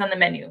lot of things on the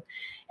menu.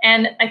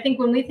 And I think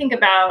when we think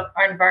about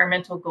our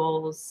environmental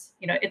goals,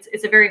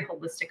 it's a very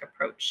holistic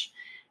approach.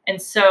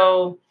 And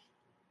so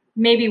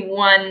maybe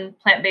one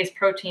plant-based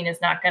protein is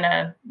not going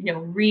to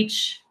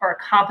reach or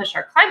accomplish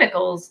our climate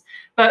goals,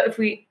 but if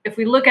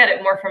we look at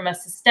it more from a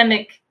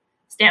systemic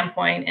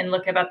standpoint and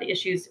look about the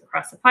issues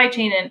across supply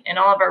chain and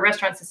all of our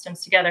restaurant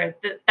systems together,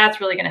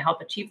 that's really going to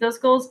help achieve those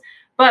goals.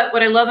 But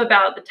what I love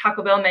about the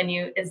Taco Bell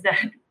menu is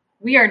that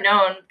we are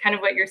known, kind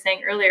of what you're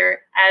saying earlier,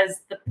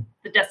 as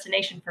the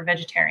destination for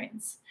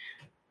vegetarians.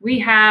 We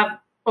have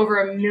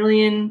over 1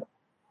 million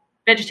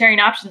vegetarian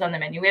options on the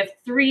menu. We have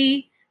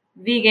 3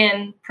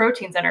 vegan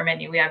proteins on our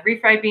menu. We have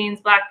refried beans,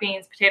 black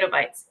beans, potato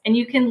bites, and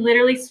you can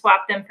literally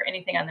swap them for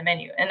anything on the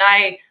menu. And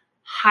I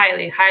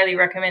highly, highly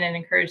recommend and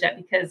encourage that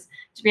because,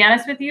 to be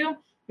honest with you,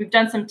 we've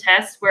done some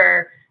tests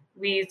where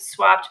we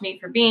swapped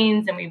meat for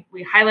beans and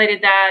we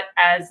highlighted that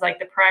as like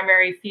the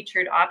primary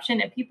featured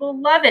option and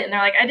people love it. And they're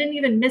like, I didn't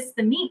even miss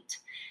the meat.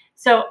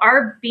 So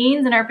our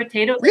beans and our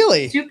potatoes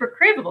Really? are super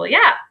craveable.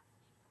 Yeah.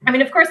 I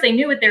mean, of course they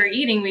knew what they were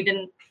eating. We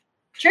didn't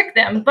trick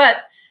them, but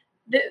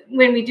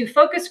when we do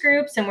focus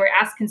groups and we're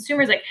asked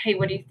consumers like, hey,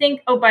 what do you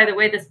think? Oh, by the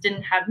way, this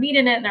didn't have meat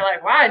in it. And they're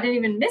like, wow, I didn't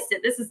even miss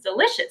it. This is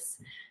delicious.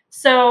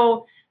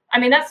 So, I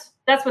mean, that's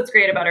what's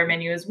great about our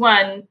menu is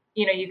one,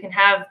 you can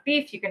have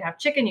beef, you can have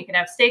chicken, you can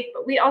have steak,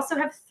 but we also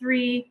have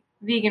 3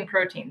 vegan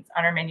proteins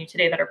on our menu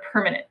today that are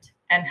permanent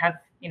and have,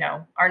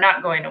 are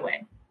not going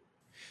away.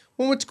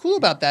 Well, what's cool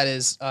about that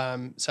is,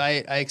 so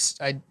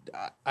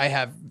I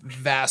have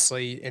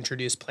vastly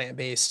introduced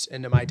plant-based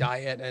into my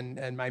diet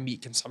and my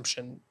meat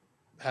consumption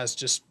has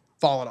just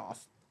fallen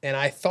off. And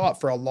I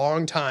thought for a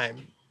long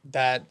time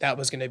that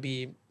was going to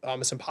be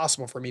almost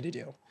impossible for me to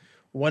do.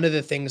 One of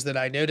the things that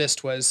I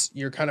noticed was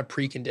you're kind of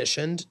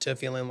preconditioned to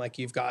feeling like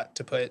you've got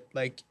to put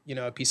like,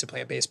 a piece of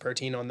plant-based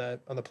protein on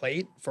the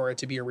plate for it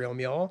to be a real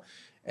meal.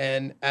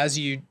 And as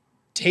you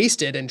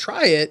taste it and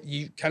try it,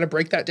 you kind of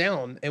break that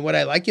down. And what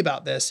I like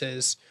about this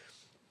is,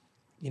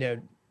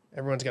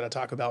 everyone's got a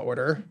Taco Bell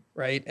order,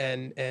 right?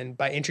 And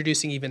by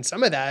introducing even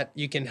some of that,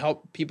 you can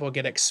help people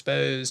get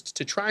exposed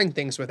to trying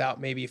things without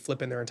maybe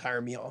flipping their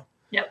entire meal.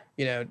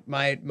 Yep.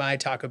 My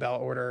Taco Bell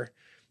order,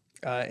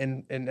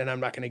 and I'm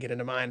not going to get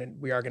into mine,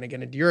 and we are going to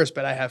get into yours,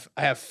 but I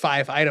have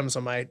 5 items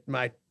on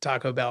my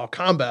Taco Bell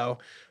combo.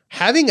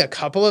 Having a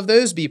couple of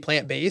those be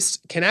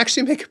plant-based can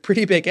actually make a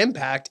pretty big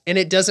impact, and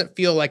it doesn't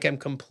feel like I'm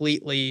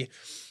completely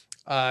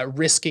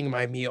risking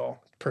my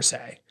meal per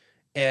se.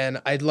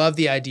 And I love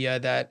the idea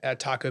that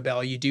at Taco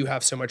Bell, you do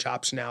have so much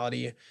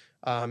optionality.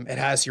 It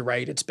has, you're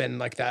right, it's been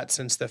like that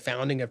since the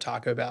founding of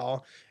Taco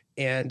Bell.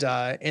 And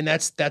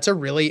that's a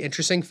really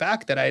interesting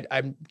fact that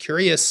I'm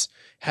curious,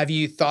 have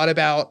you thought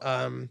about,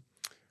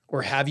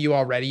 or have you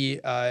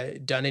already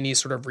done any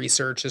sort of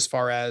research as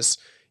far as,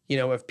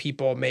 if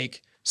people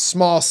make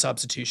small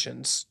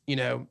substitutions,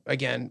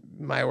 again,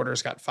 my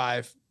order's got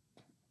five,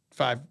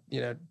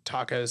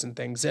 tacos and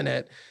things in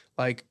it.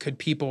 Like, could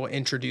people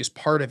introduce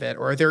part of it,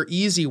 or are there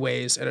easy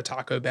ways at a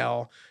Taco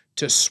Bell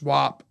to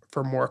swap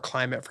for more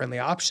climate friendly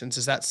options?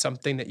 Is that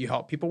something that you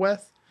help people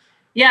with?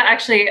 Yeah,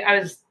 actually, I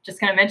was just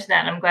going to mention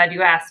that. And I'm glad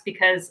you asked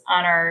because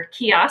on our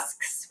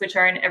kiosks, which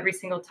are in every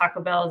single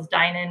Taco Bell's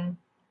dine-in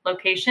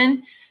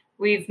location,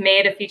 we've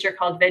made a feature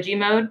called Veggie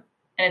Mode.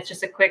 And it's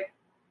just a quick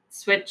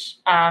switch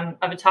of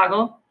a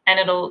toggle, and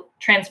it'll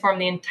transform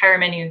the entire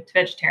menu to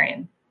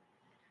vegetarian.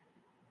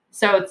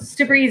 So it's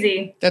super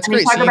easy. That's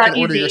great. So you can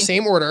order your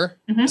same order,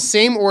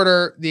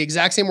 the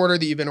exact same order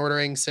that you've been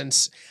ordering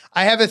since.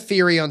 I have a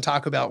theory on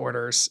Taco Bell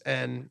orders,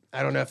 and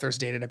I don't know if there's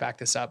data to back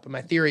this up, but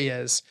my theory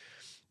is,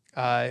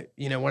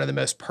 one of the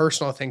most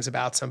personal things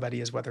about somebody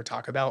is what their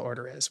Taco Bell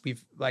order is.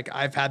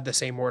 I've had the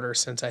same order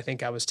since I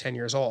think I was 10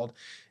 years old,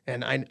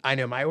 and I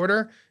know my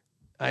order.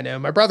 I know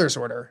my brother's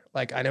order.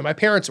 Like, I know my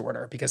parents'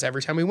 order because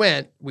every time we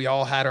went, we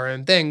all had our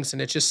own things.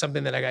 And it's just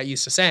something that I got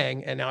used to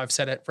saying. And now I've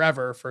said it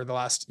forever for the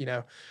last,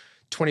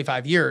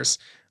 25 years.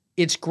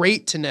 It's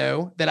great to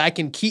know that I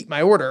can keep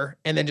my order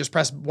and then just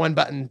press one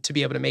button to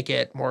be able to make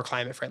it more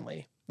climate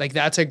friendly. Like,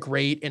 that's a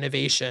great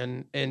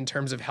innovation in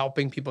terms of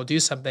helping people do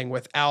something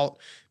without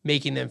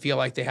making them feel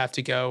like they have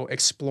to go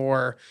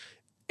explore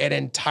an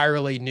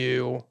entirely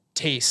new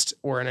taste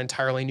or an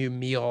entirely new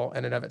meal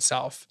in and of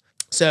itself.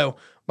 So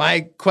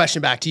my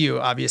question back to you,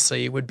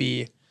 obviously, would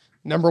be,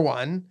 number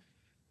one,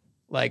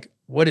 like,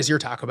 what is your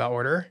Taco Bell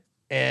order?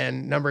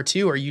 And number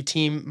 2, are you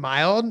team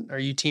mild? Are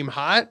you team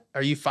hot?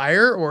 Are you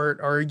fire, or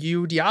are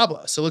you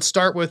Diablo? So let's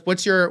start with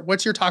what's your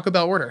Taco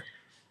Bell order?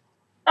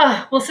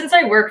 Well, since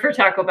I work for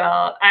Taco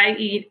Bell, I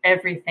eat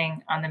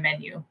everything on the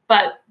menu,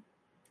 but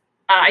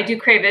I do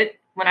crave it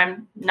when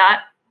I'm not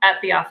at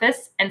the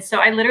office. And so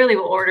I literally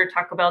will order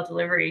Taco Bell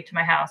delivery to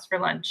my house for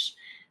lunch.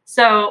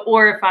 So,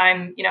 or if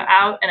I'm,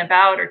 out and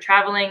about or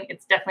traveling,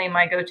 it's definitely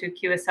my go-to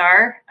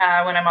QSR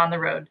when I'm on the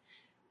road.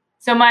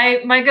 So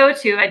my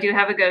go-to, I do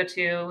have a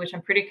go-to, which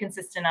I'm pretty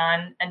consistent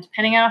on. And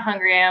depending on how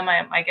hungry I am,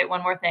 I might get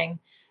one more thing.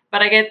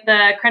 But I get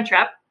the Crunch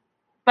Wrap,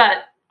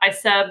 but I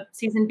sub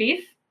seasoned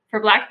beef for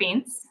black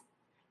beans,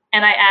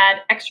 and I add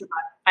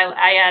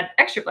I add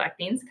extra black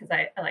beans because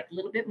I like a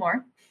little bit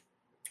more.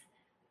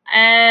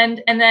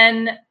 And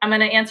then I'm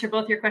going to answer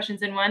both your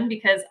questions in one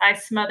because I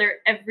smother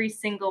every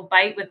single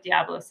bite with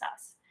Diablo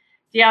sauce.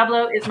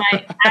 Diablo is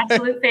my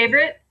absolute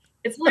favorite.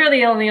 It's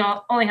literally the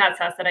only hot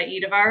sauce that I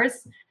eat of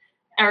ours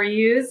or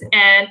use,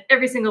 and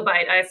every single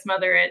bite I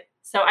smother it.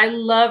 So I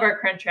love our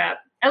Crunch Wrap.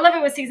 I love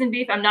it with seasoned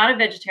beef. I'm not a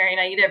vegetarian.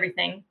 I eat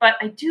everything, but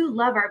I do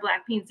love our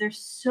black beans. They're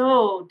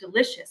so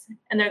delicious,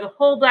 and they're the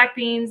whole black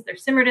beans. They're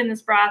simmered in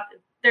this broth.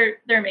 They're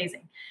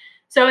amazing.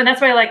 So, and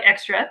that's why I like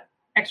extra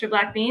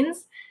black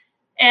beans.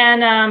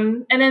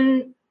 And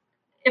then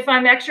if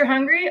I'm extra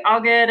hungry,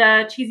 I'll get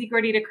a cheesy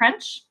gordita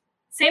crunch.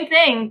 Same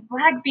thing,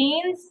 black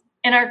beans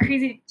and our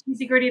crazy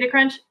cheesy gordita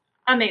crunch.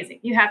 Amazing.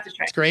 You have to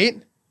try it. It's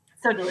great.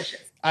 So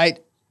delicious.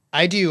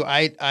 I do.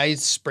 I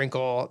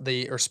sprinkle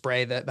or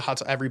spray the hot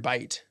sauce every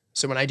bite.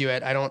 So when I do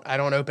it, I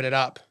don't open it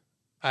up.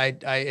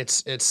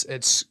 It's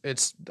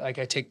like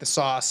I take the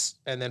sauce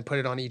and then put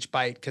it on each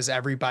bite because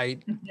every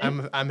bite,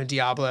 I'm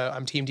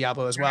Team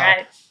Diablo as well.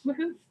 Right.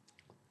 Woohoo.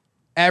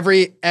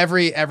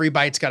 Every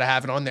bite's got to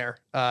have it on there.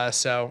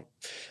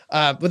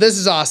 But this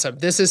is awesome.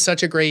 This is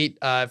such a great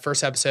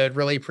first episode.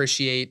 Really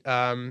appreciate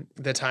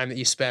the time that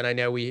you spent. I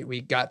know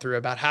we got through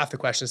about half the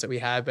questions that we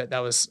had, but that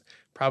was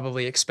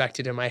probably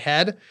expected in my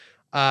head.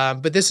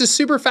 But this is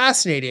super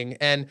fascinating.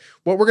 And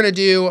what we're going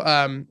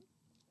to do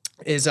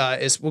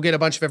is we'll get a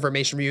bunch of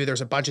information from you.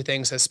 There's a bunch of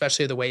things,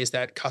 especially the ways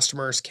that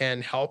customers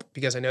can help,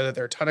 because I know that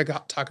there are a ton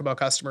of Taco Bell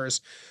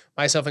customers,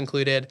 myself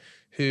included,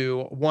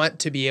 who want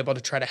to be able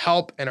to try to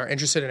help and are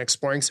interested in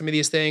exploring some of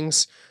these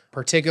things,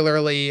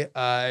 particularly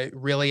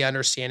really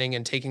understanding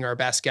and taking our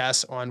best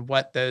guess on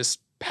what those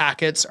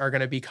packets are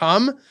going to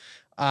become,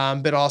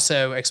 but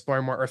also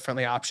exploring more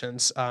earth-friendly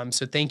options.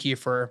 So thank you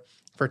for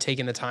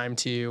taking the time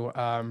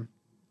to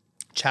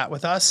chat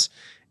with us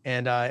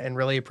and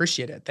really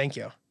appreciate it. Thank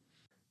you.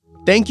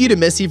 Thank you to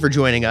Missy for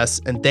joining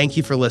us, and thank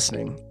you for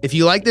listening. If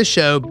you like this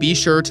show, be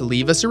sure to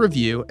leave us a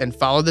review and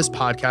follow this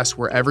podcast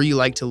wherever you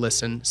like to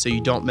listen so you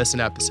don't miss an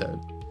episode.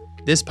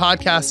 This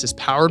podcast is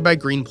powered by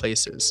Green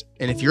Places,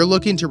 and if you're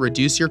looking to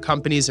reduce your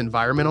company's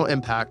environmental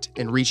impact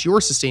and reach your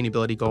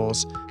sustainability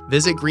goals,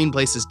 visit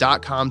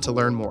greenplaces.com to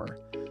learn more.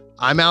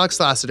 I'm Alex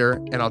Lassiter,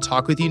 and I'll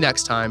talk with you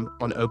next time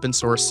on Open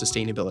Source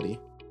Sustainability.